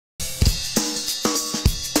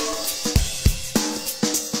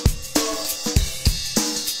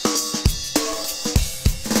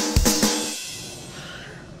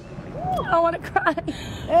crying.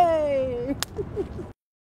 Hey!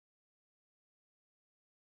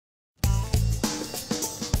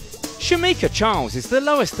 Shemika Charles is the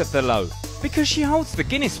lowest of the low because she holds the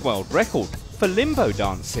Guinness World Record for limbo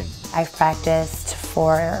dancing. I've practiced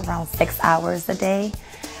for around 6 hours a day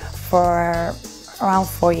for around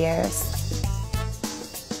 4 years.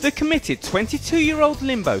 The committed 22-year-old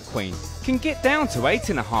limbo queen can get down to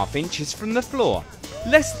 8.5 inches from the floor,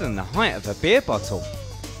 less than the height of a beer bottle.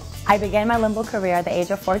 I began my limbo career at the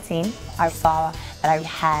age of 14. I saw that I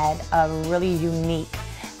had a really unique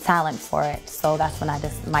talent for it. So that's when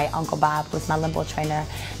my Uncle Bob, who's my limbo trainer,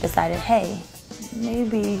 decided, hey,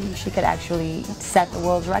 maybe she could actually set the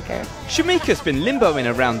world's record. Shemika's been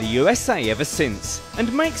limboing around the USA ever since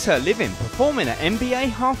and makes her living performing at NBA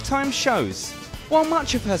halftime shows. While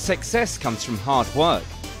much of her success comes from hard work,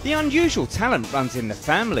 the unusual talent runs in the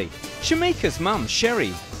family. Shemika's mum,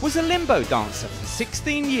 Sherry, was a limbo dancer for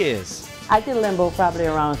 16 years. I can limbo probably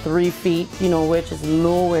around 3 feet, which is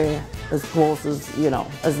nowhere as close as,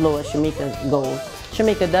 as low as Shemika goes.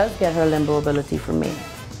 Shemika does get her limbo ability from me.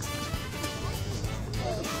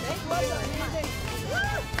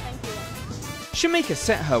 Shemika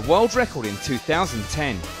set her world record in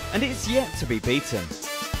 2010, and it's yet to be beaten.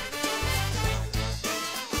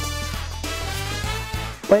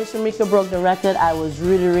 When Shemika broke the record, I was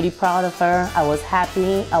really, really proud of her. I was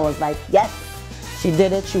happy. I was like, yes, she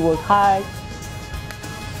did it. She worked hard.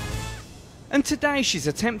 And today she's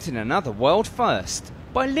attempting another world first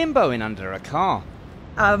by limboing under a car.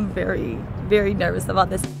 I'm very, very nervous about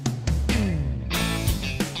this.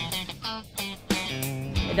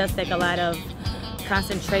 It does take a lot of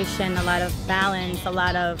concentration, a lot of balance, a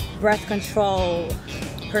lot of breath control,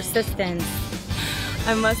 persistence.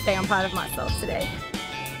 I must say I'm proud of myself today.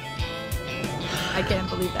 I can't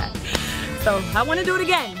believe that. So I want to do it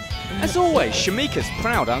again. As always, Shemika's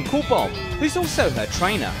proud Uncle Bob, who's also her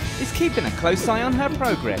trainer, is keeping a close eye on her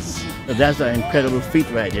progress. That's an incredible feat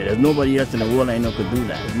right there. There's nobody else in the world I know could do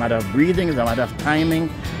that. It's a matter of breathing, it's a matter of timing.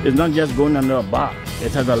 It's not just going under a bar.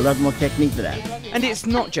 It has a lot more technique to that. And it's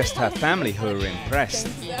not just her family who are impressed.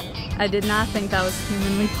 I did not think that was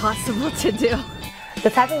humanly possible to do. The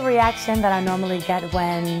type of reaction that I normally get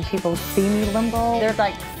when people see me limbo, they're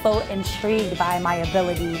like so intrigued by my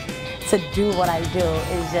ability to do what I do.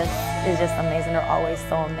 It's just amazing. They're always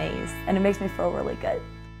so amazed, and it makes me feel really good.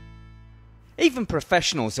 Even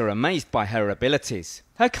professionals are amazed by her abilities.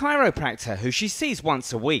 Her chiropractor, who she sees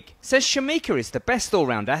once a week, says Shemika is the best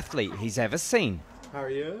all-round athlete he's ever seen. How are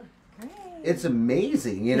you? It's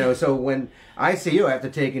amazing, so when I see you, I have to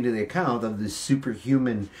take into the account of the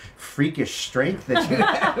superhuman, freakish strength that you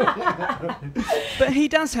have. But he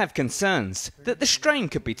does have concerns that the strain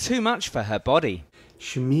could be too much for her body.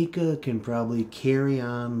 Shemika can probably carry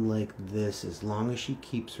on like this as long as she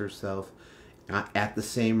keeps herself at the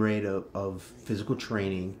same rate of physical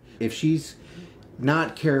training. If she's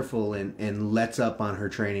not careful and lets up on her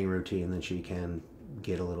training routine, then she can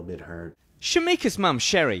get a little bit hurt. Shemika's mum,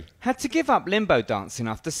 Sherry, had to give up limbo dancing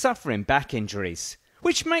after suffering back injuries,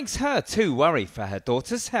 which makes her too worried for her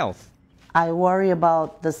daughter's health. I worry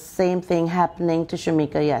about the same thing happening to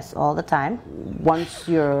Shemika, yes, all the time. Once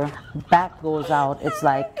your back goes out, it's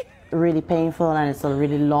like really painful and it's a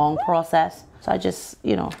really long process. So I just,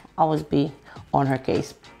 always be on her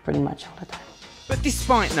case pretty much all the time. But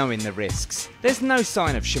despite knowing the risks, there's no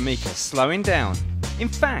sign of Shemika slowing down. In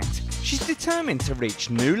fact, she's determined to reach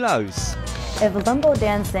new lows. If limbo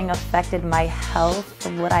dancing affected my health,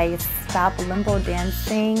 would I stop limbo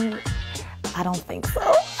dancing? I don't think so.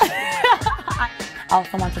 I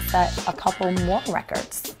also want to set a couple more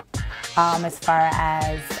records as far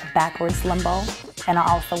as backwards limbo, and I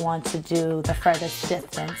also want to do the furthest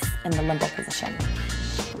distance in the limbo position.